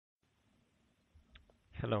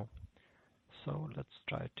Hello. So let's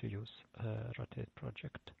try to use Rotate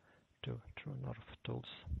project to True North tools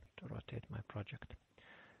to rotate my project.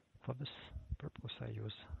 For this purpose I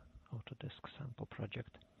use Autodesk sample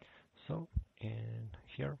project. So in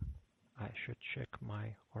here I should check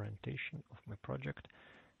my orientation of my project,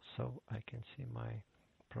 so I can see my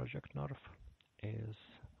project north is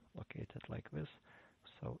located like this,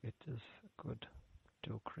 so it is good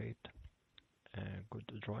to create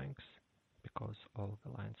good drawings because all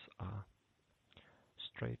the lines are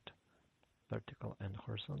straight, vertical and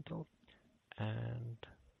horizontal,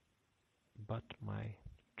 but my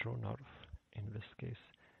true north in this case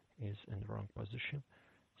is in the wrong position,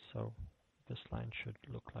 so this line should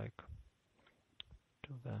look like to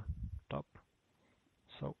the top,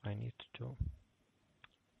 so I need to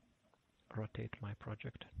rotate my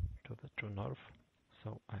project to the true north.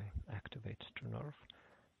 So I activate true north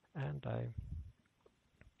and I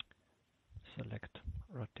select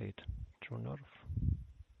rotate true north,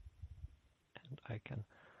 and I can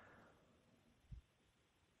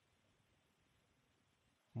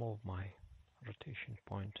move my rotation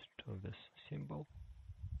point to this symbol,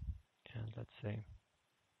 and let's say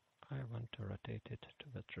I want to rotate it to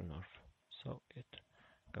the true north, so it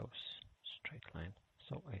goes straight line.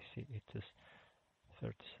 So I see it is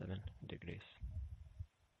 37 degrees.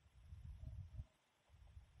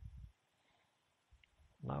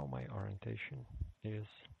 Now my orientation is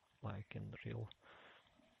like in real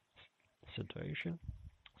situation.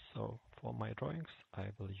 So for my drawings I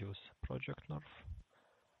will use project north.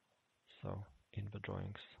 So in the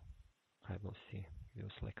drawings I will see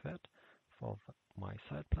views like that. For my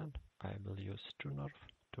side plan I will use true north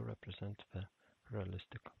to represent the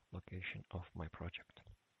realistic location of my project.